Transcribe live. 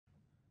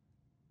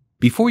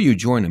Before you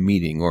join a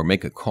meeting or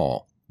make a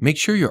call, make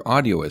sure your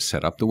audio is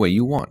set up the way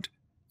you want.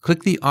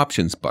 Click the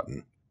Options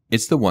button.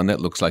 It's the one that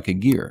looks like a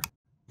gear.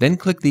 Then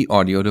click the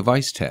Audio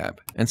Device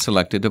tab and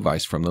select a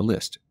device from the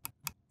list.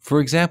 For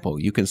example,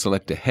 you can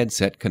select a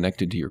headset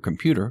connected to your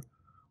computer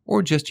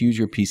or just use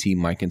your PC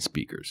mic and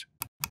speakers.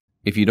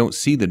 If you don't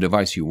see the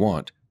device you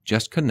want,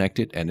 just connect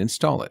it and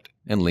install it,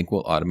 and Lync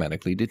will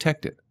automatically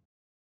detect it.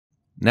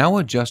 Now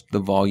adjust the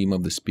volume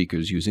of the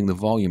speakers using the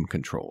volume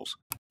controls.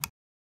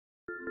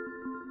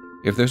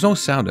 If there's no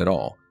sound at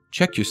all,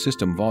 check your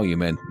system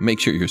volume and make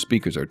sure your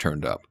speakers are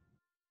turned up.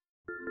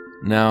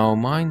 Now,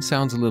 mine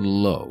sounds a little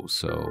low,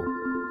 so...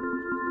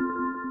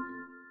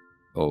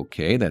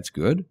 Okay, that's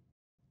good.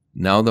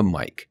 Now the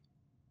mic.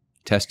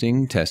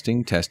 Testing,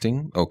 testing,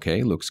 testing.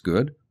 Okay, looks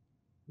good.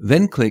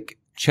 Then click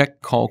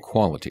Check Call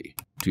Quality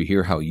to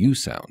hear how you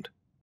sound.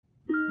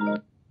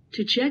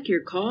 To check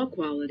your call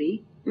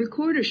quality,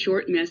 record a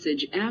short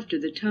message after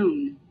the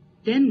tone.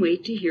 Then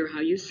wait to hear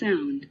how you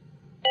sound.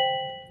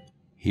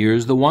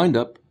 Here's the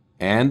windup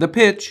and the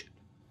pitch.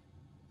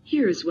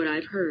 Here's what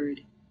I've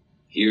heard.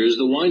 Here's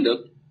the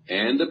windup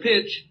and the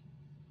pitch.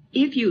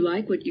 If you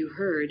like what you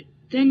heard,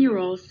 then you're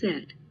all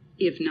set.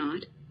 If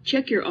not,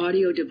 check your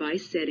audio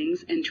device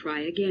settings and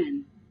try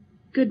again.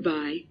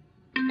 Goodbye.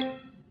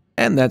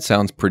 And that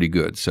sounds pretty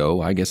good,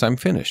 so I guess I'm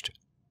finished.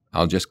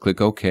 I'll just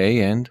click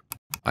OK and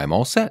I'm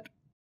all set.